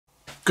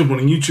Good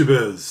morning,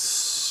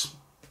 YouTubers.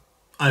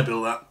 I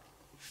built that.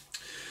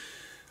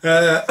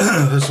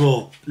 First of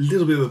all, a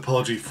little bit of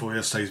apology for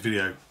yesterday's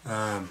video.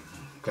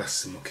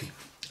 Glasses are mucky.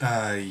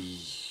 I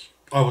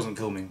wasn't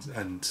filming,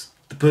 and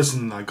the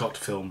person I got to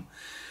film,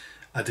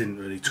 I didn't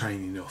really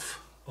train enough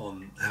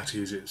on how to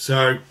use it.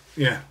 So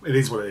yeah, it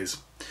is what it is.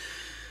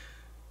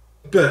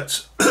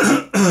 But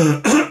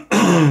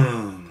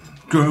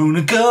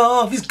Corona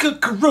cough, he's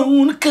got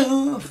Corona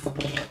cough.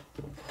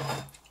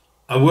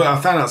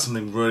 I found out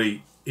something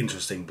really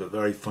interesting but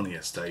very funny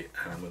yesterday,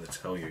 and I'm going to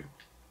tell you.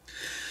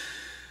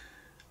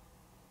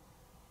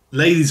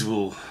 Ladies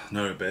will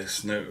know it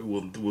best.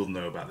 Will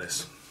know about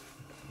this.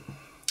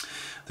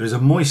 There is a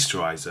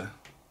moisturiser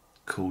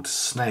called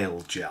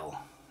Snail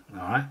Gel. All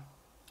right,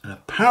 and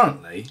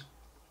apparently,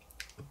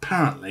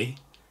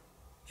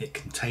 it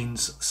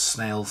contains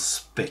snail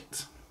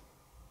spit.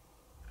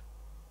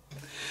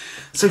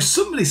 So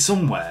somebody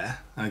somewhere,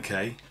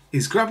 okay,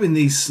 is grabbing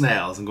these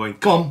snails and going,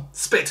 "Come on,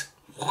 spit."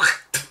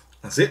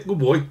 That's it, good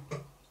boy.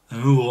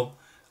 Another one,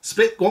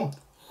 spit, go on.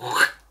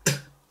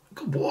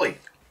 Good boy.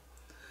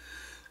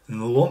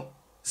 Another one,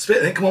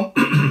 spit, then come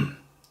on.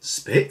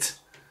 Spit.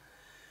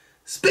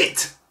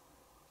 Spit.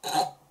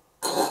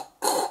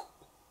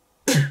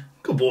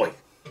 Good boy.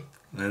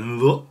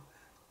 Another one.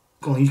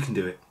 Go on, you can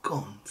do it. Go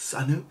on.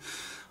 I know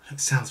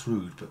it sounds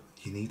rude, but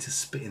you need to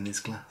spit in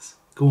this glass.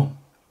 Go on.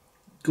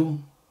 Go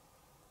on.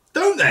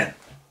 Don't then.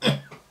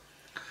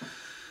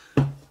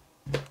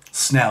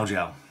 Snail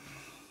gel.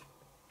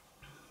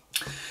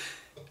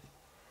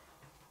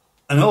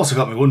 And it also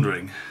got me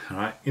wondering,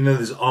 alright, you know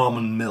there's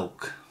almond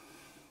milk.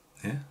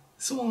 Yeah?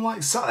 Someone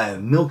like sat there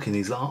milking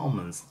these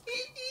almonds.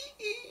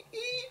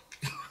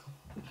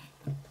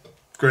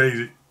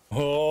 Crazy.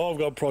 Oh, I've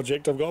got a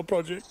project. I'm going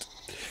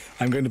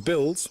to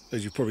build,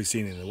 as you've probably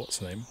seen in the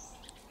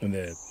in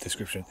the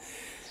description,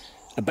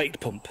 a bait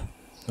pump.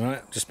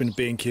 Alright, just been to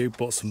B&Q,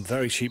 bought some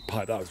very cheap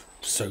pipe. That was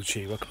so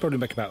cheap. I could probably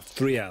make about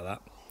 3 out of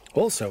that.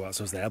 Also, whilst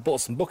I was there, I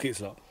bought some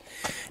buckets lot.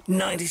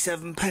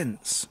 97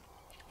 pence.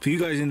 For you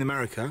guys in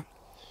America,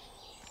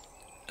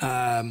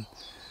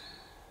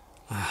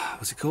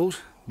 what's it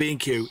called?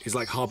 B&Q is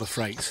like Harbour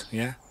Freight,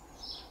 yeah?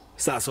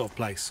 It's that sort of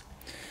place.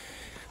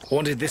 I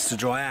wanted this to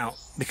dry out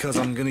because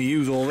I'm going to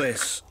use all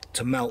this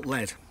to melt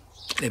lead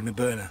in my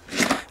burner.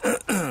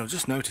 I've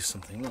just noticed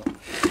something, look.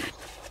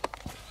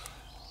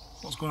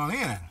 What's going on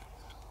here then?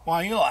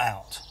 Why are you not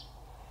out?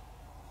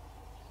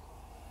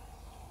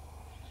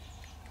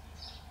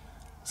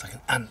 It's like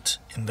an ant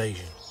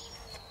invasion.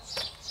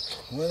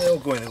 Where are they all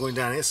going? They're going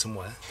down here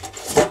somewhere.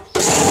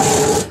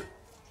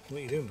 What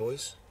are you doing,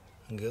 boys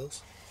and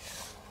girls?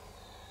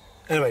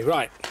 Anyway,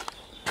 right.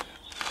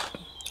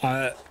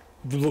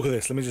 Look at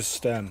this. Let me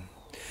just... I'm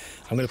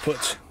going to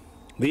put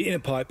the inner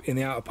pipe in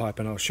the outer pipe,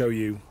 and I'll show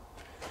you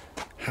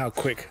how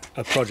quick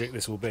a project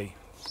this will be.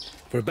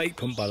 For a bait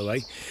pump, by the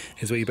way,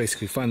 is where you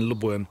basically find a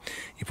lubworm,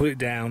 you put it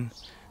down,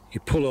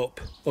 you pull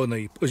up, or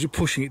no, as you're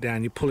pushing it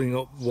down, you're pulling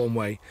up one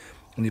way,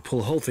 and you pull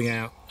the whole thing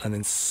out, and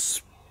then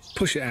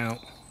push it out,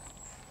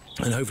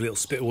 and hopefully it'll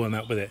spit a worm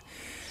out with it.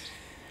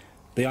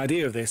 The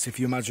idea of this, if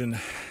you imagine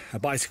a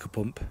bicycle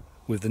pump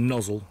with the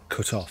nozzle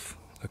cut off,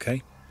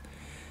 okay,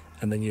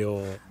 and then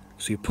you're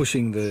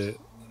pushing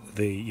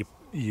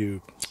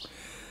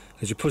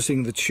as you're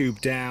pushing the tube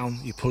down,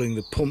 you're pulling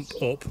the pump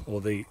up,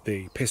 or the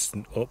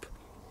piston up,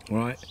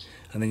 right,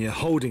 and then you're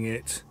holding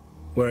it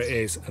where it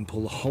is and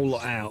pull the whole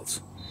lot out,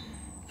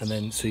 and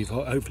then so you've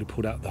hopefully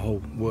pulled out the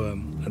whole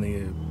worm, and then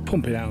you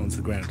pump it out onto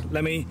the ground.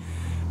 Let me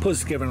put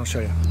this together and I'll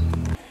show you.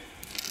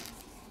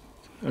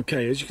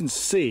 Okay, as you can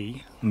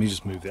see, let me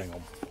just move the hang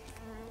on.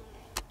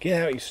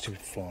 Get out, you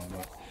stupid fly.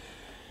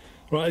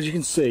 Right, as you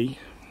can see,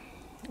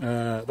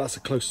 that's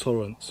a close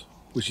tolerance,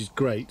 which is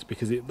great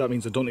because that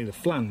means I don't need a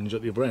flange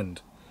at the other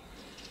end.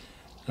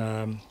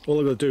 All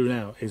I've got to do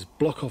now is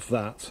block off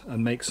that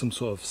and make some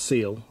sort of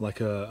seal, like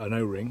an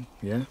O-ring,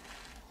 yeah?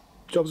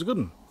 Job's a good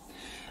one.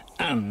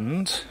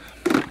 And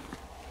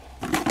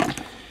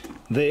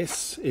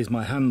this is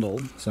my handle,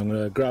 so I'm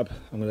going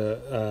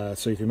to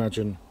so if you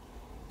imagine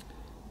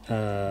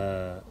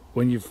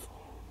when you've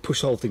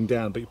pushed the whole thing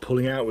down, but you're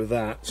pulling out with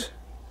that,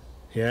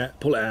 yeah,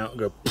 pull it out and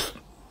go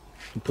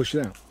and push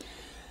it out.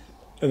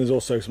 And there's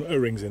also some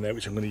O-rings in there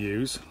which I'm going to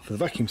use for the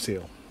vacuum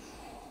seal.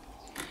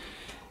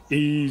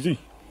 Easy.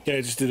 Yeah,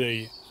 I just did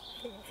a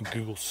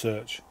Google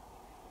search.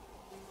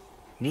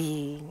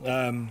 The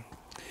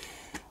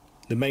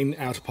main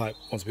outer pipe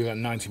wants to be about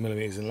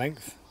 90mm in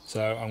length,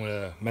 so I'm going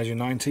to measure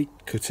 90,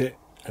 cut it,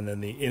 and then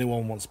the inner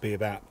one wants to be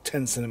about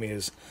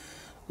 10cm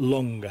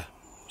longer.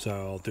 So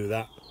I'll do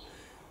that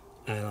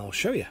and I'll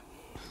show you.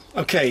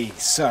 Okay,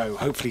 so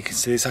hopefully you can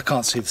see this. I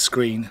can't see the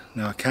screen.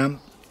 Now I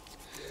can.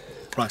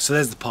 Right, so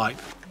there's the pipe.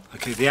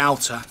 Okay, the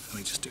outer, let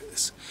me just do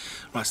this.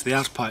 Right, so the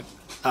outer pipe,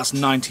 that's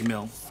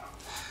 90mm.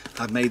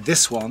 I've made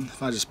this one,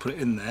 if I just put it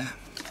in there,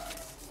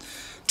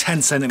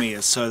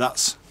 10cm, so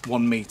that's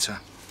 1 metre.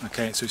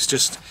 Okay, so it's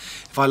just,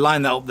 if I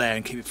line that up there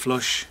and keep it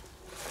flush,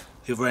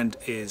 the other end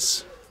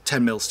is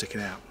 10mm sticking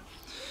out.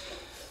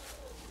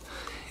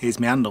 Here's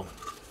my handle.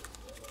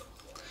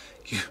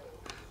 you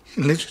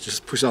can literally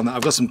just push on that.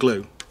 I've got some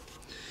glue,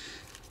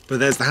 but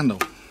there's the handle.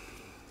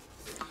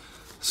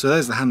 So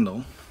there's the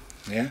handle,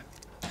 yeah.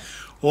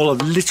 All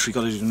I've literally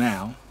got to do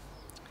now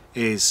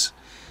is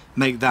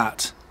make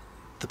that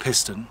the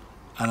piston,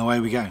 and away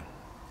we go.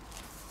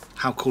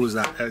 How cool is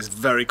that? It's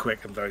very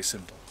quick and very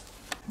simple.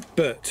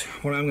 But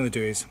what I'm going to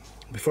do is,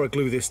 before I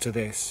glue this to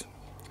this,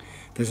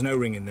 there's an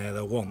O-ring in there that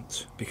I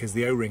want, because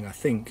the O-ring, I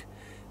think,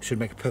 should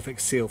make a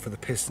perfect seal for the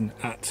piston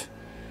at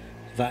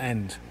that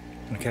end.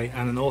 Okay,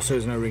 and then also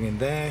there's an O-ring in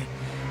there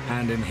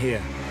and in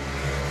here.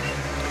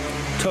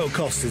 Total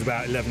cost is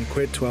about 11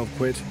 quid, 12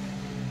 quid.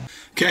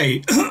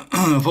 Okay,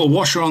 I've put a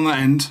washer on that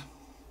end.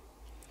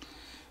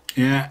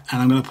 Yeah,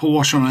 and I'm going to put a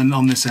washer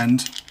on this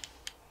end.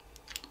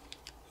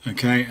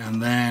 Okay,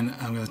 and then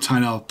I'm going to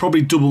tighten it. I'll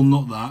probably double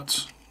nut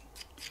that.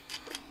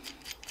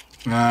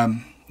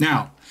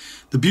 Now,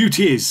 the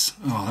beauty is,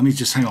 let me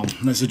just hang on.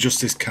 Let's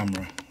adjust this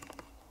camera.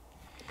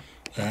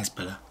 That's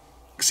better.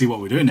 See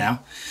what we're doing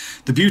now.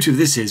 The beauty of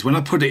this is when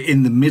I put it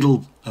in the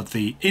middle of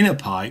the inner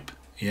pipe,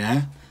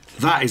 yeah,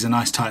 that is a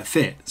nice tight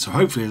fit. So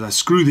hopefully as I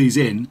screw these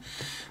in,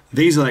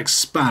 these will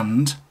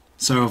expand.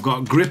 So I've got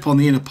a grip on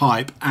the inner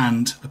pipe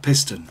and a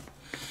piston.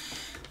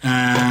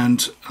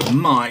 And I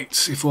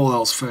might, if all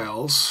else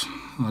fails,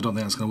 I don't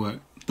think that's going to work.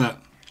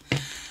 But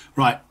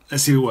right,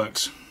 let's see if it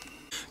works.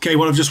 Okay,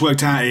 what I've just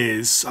worked out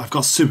is I've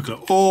got super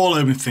glue all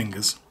over my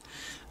fingers.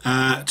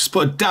 Just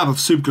put a dab of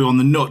super glue on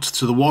the nut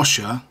to the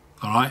washer,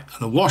 all right, and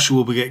the washer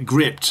will get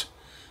gripped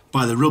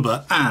by the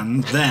rubber,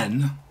 and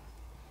then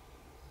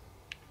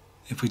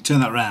if we turn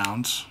that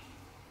round,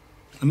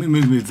 let me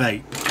move my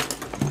vape.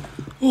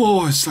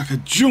 Oh, it's like a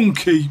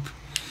junk heap.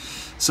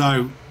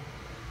 So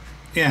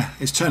yeah,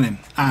 it's turning,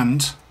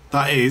 and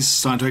that is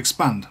starting to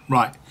expand.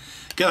 Right,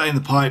 get that in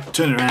the pipe,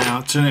 turn it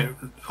around, turn it.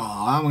 Oh,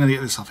 how am I going to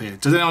get this off here?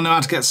 Does anyone know how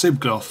to get super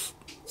glue off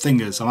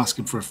fingers? I'm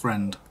asking for a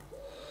friend.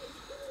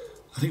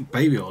 I think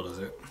Baby Oil does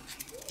it.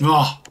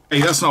 Oh,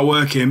 hey, that's not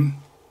working.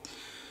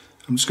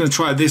 I'm just going to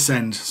try this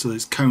end so that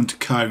it's cone to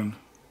cone.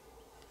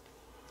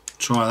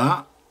 Try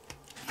that.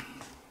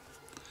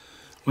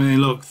 When they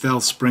look,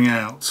 they'll spring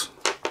out.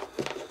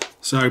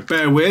 So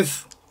bear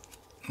with.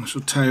 I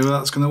shall tell you whether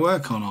that's going to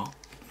work or not.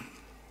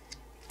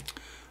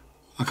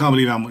 I can't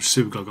believe how much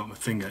super glue I got on my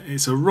finger.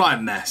 It's a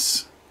right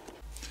mess.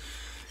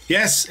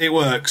 Yes, it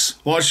works.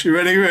 Watch, you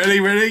ready,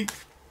 ready?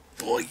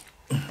 Boy.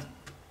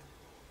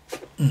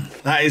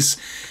 That is,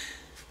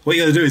 what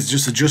you got to do is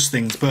just adjust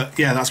things, but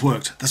yeah, that's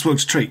worked. That's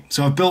worked a treat.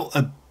 So I've built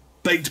a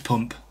baked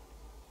pump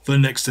for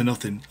next to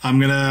nothing. I'm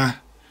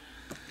gonna,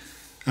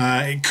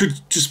 it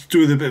could just do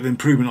with a bit of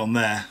improvement on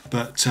there,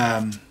 but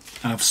and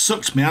I've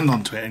sucked my hand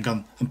onto it and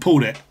gone and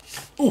pulled it.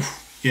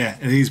 Oof, yeah,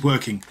 it is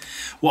working.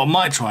 What I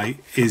might try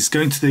is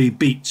going to the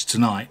beach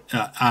tonight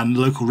and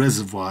local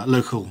reservoir,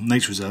 local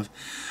nature reserve,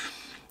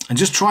 and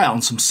just try it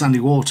on some sandy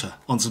water,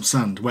 on some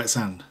sand, wet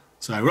sand.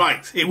 So,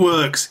 right, it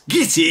works.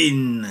 Get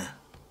in!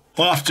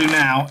 What I have to do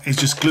now is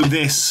just glue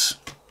this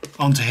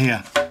onto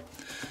here.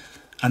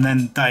 And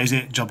then that is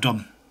it, job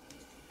done.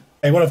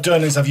 Okay, what I've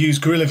done is I've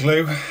used Gorilla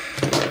Glue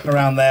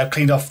around there. I've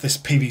cleaned off this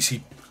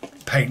PVC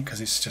paint because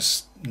it's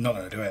just not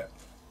going to do it.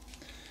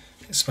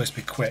 It's supposed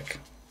to be quick,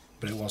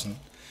 but it wasn't.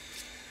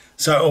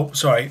 So,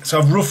 so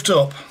I've roughed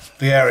up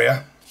the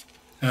area.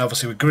 And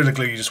obviously with Gorilla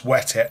Glue you just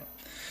wet it.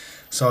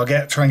 So I'll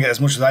try and get as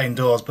much of that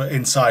indoors, but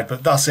inside.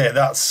 But that's it.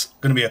 That's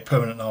going to be a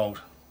permanent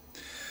hold.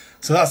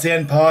 So that's the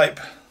end pipe.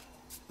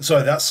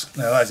 Sorry, that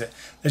is it.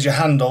 There's your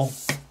handle.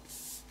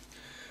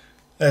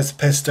 There's the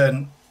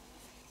piston.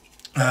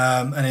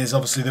 And here's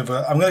obviously the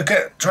other. I'm going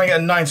to try and get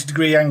a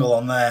 90-degree angle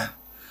on there.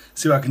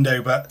 See what I can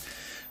do. But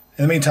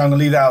in the meantime, I'm going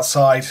to leave that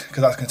outside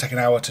because that's going to take an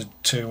hour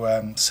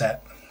to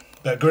set.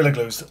 But Gorilla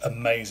Glue is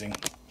amazing.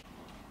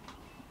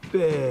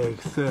 Big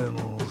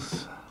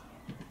thermals.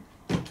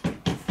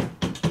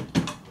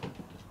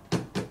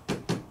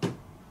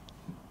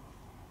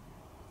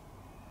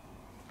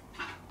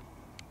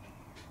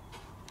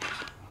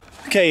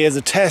 Okay, here's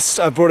a test.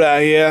 I brought it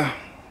out here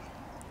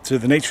to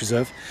the nature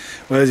reserve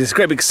where there's this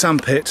great big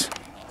sand pit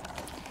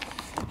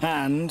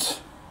and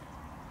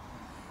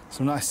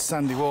some nice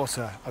sandy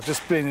water. I've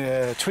just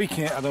been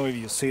tweaking it, I don't know if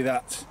you'll see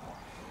that,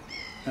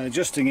 and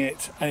adjusting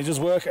it, and it does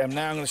work, and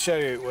now I'm going to show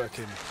you it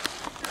working.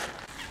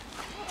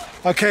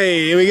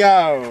 Okay, here we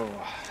go.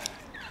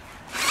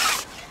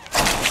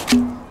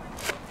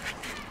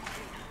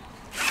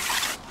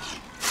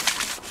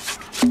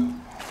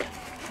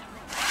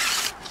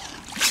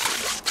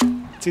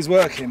 It is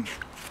working.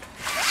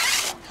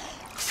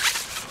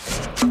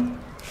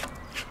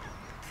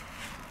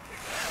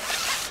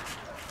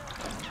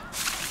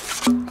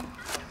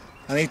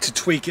 I need to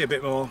tweak it a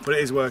bit more, but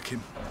it is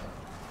working.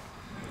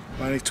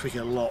 I need to tweak it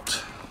a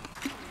lot.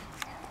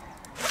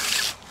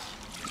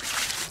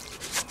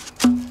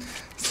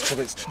 So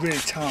it's really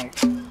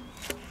tight.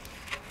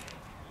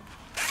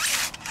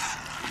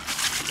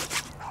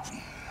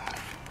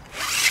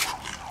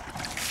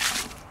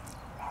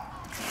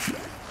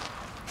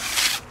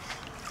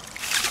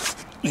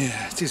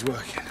 Yeah, it is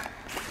working.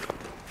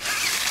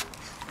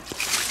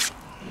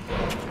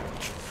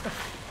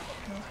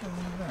 Okay.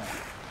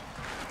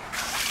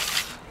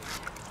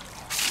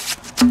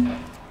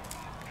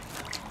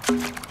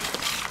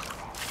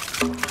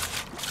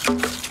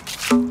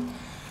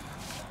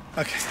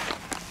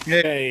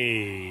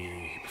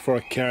 Yay! Before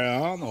I carry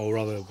on, or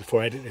rather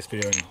before I edit this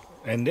video and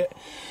end it,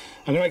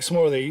 I'm going to make some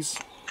more of these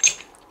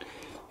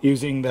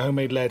using the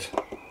homemade lead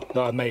that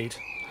I made.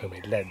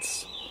 Homemade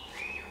leads.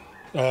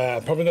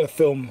 I'm probably going to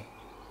film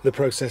the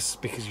process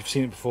because you've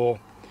seen it before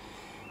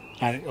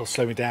and it'll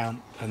slow me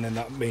down, and then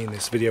that means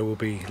this video will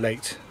be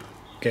late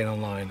getting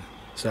online.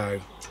 So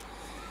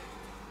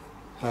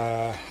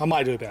I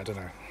might do a bit, I don't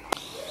know.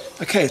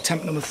 Okay,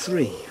 attempt number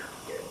 3.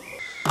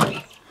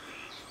 Come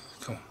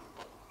on.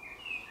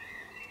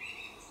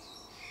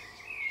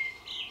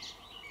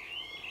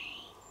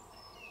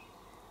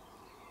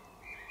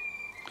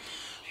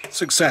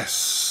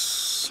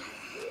 Success.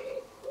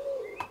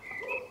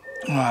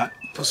 Alright,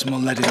 put some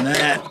more lead in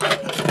there.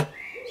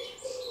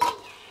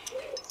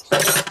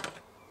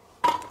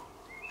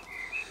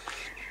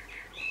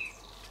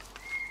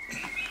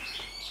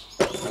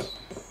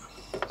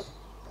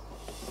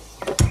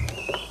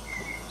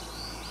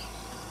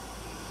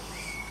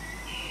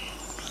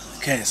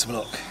 Okay, let's have a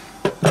look.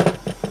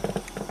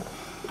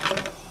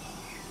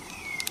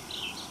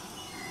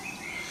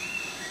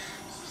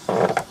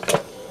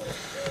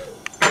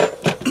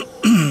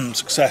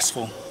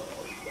 Successful.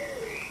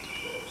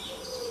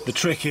 The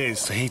trick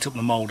is to heat up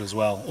the mould as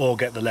well, or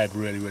get the lead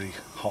really, really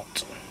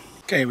hot.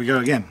 Okay, here we go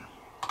again.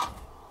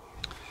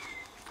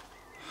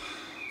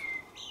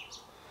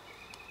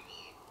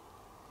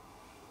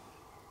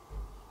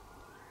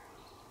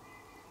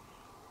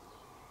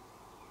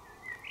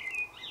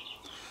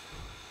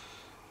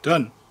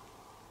 Done.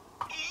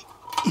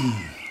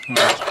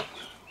 Right.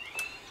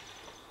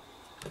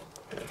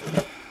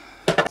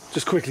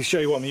 Just quickly show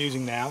you what I'm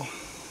using now.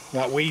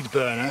 That weed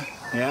burner,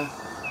 yeah,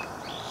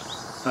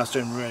 that's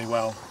doing really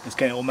well. It's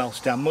getting it all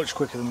melted down much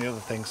quicker than the other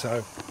thing.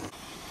 So,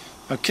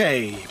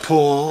 okay,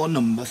 pour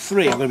number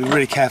 3. I've got to be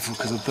really careful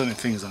because I've burnt my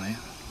fingers on here.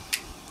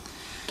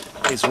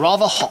 It's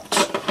rather hot,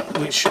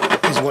 which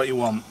is what you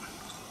want.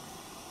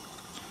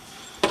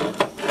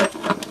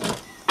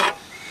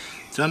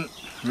 Done.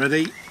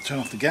 Ready. Turn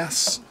off the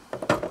gas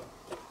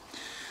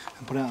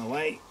and put it out of the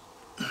way.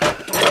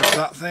 Press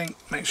that thing,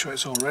 make sure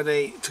it's all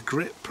ready to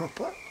grip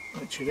proper,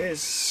 which it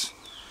is.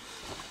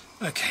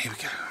 Okay, here we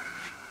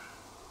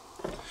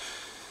go.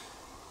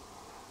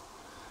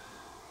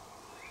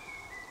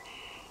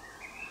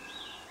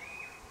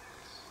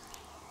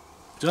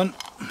 Done.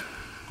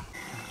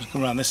 Just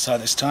go around this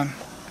side this time.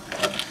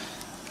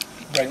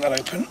 Break that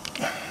open.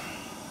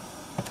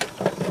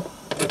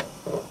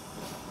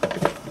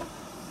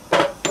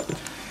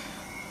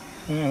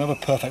 Yeah, another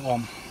perfect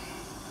one.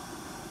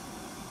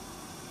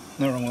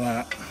 No wrong with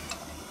that.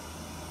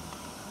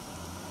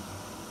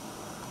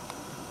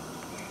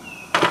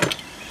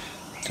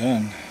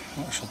 Done.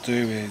 What I shall do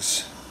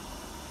is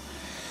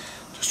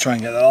just try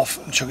and get that off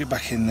and chuck it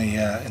back in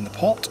the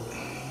pot.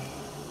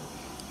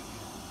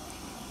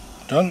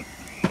 Done.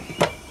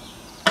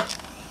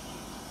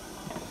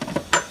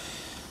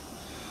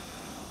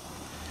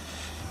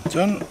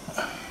 Done.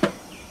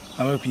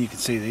 I'm hoping you can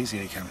see these.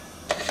 Yeah, you can.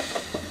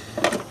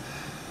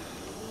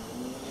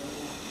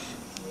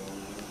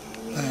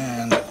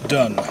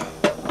 Done.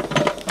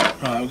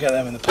 Right, we'll get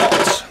them in the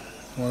pot.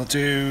 We'll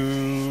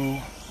do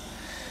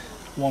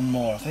one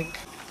more, I think.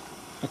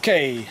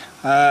 Okay,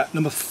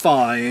 number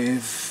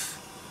 5.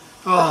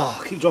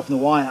 Oh, keep dropping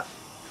the wire.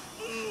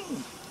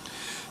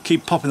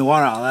 Keep popping the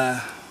wire out of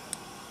there.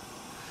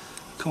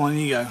 Come on,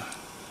 you go.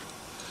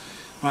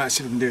 Right, let's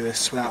see if we can do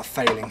this without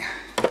failing.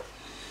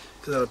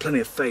 Because there are plenty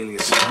of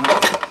failures.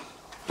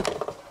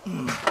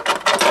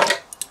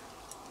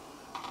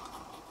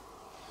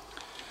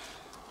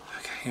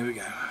 Okay, here we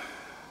go.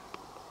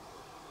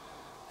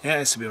 Yeah,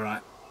 this will be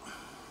right.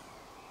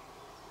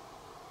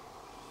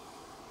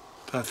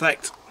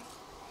 Perfect.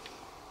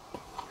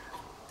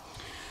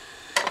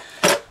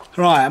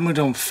 Right, I'm going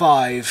to do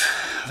 5.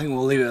 I think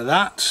we'll leave it at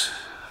that.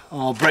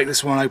 I'll break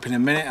this one open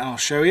in a minute and I'll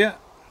show you.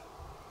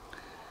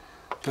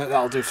 But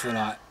that'll do for the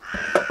night.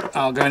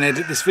 I'll go and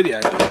edit this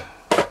video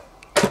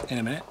in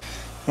a minute.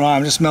 Right,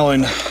 I'm just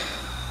melting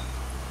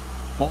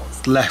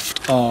what's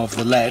left of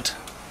the lead.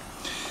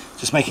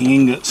 Just making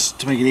ingots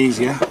to make it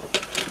easier.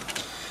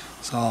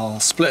 So I'll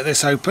split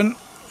this open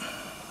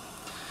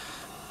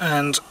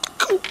and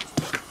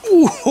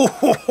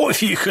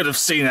if you could have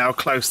seen how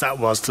close that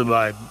was to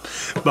my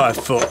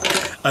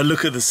foot. And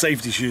look at the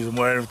safety shoes I'm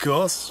wearing, of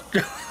course.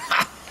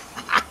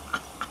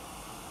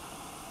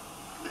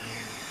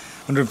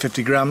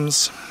 150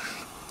 grams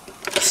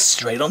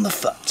straight on the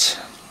foot.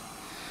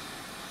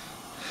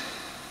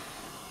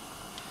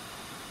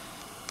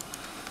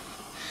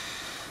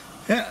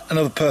 Yeah,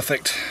 another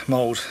perfect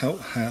mould. Oh,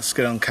 let's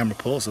get it on camera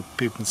pause so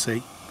people can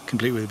see,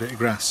 complete with a bit of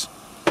grass.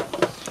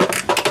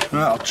 Right,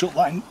 I'll chuck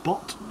that in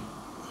pot.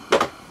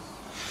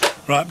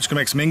 Right, I'm just going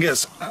to make some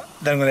ingots,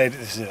 then I'm going to edit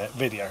this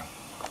video.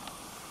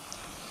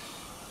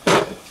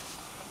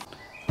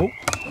 Oh,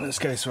 let's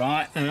get this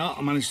right. There we are.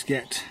 I managed to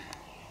get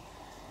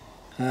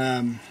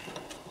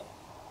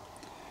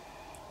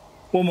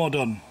One more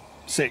done.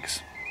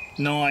 6.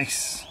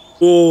 Nice.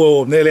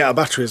 Oh, nearly out of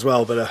battery as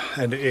well, but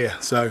end it here.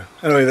 So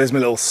anyway, there's my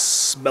little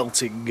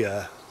smelting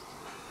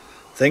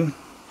thing.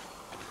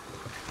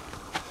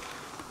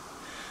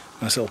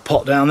 Nice little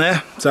pot down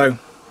there. So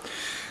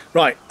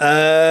right,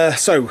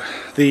 so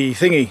the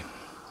thingy,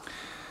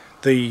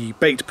 the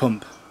bait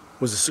pump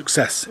was a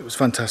success. It was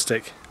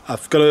fantastic.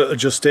 I've got to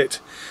adjust it,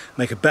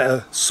 make a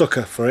better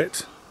sucker for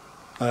it,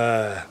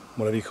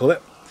 whatever you call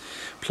it,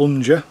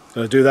 plunger.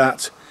 Got to do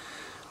that,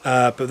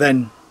 but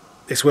then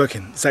it's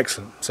working. It's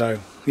excellent. So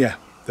yeah,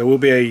 there will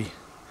be a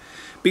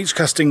beach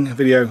casting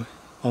video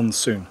on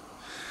soon.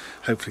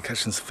 Hopefully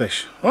catching some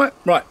fish. Right.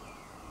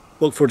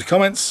 Look forward to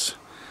comments.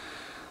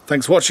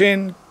 Thanks for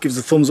watching. Give us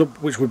a thumbs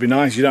up, which would be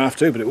nice. You don't have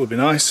to, but it would be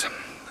nice.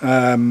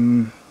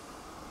 Don't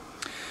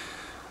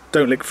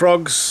lick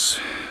frogs.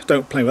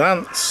 Don't play with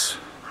ants.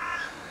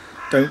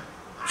 Don't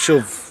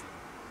shove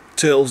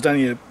turtles down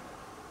your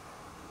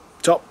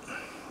top.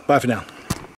 Bye for now.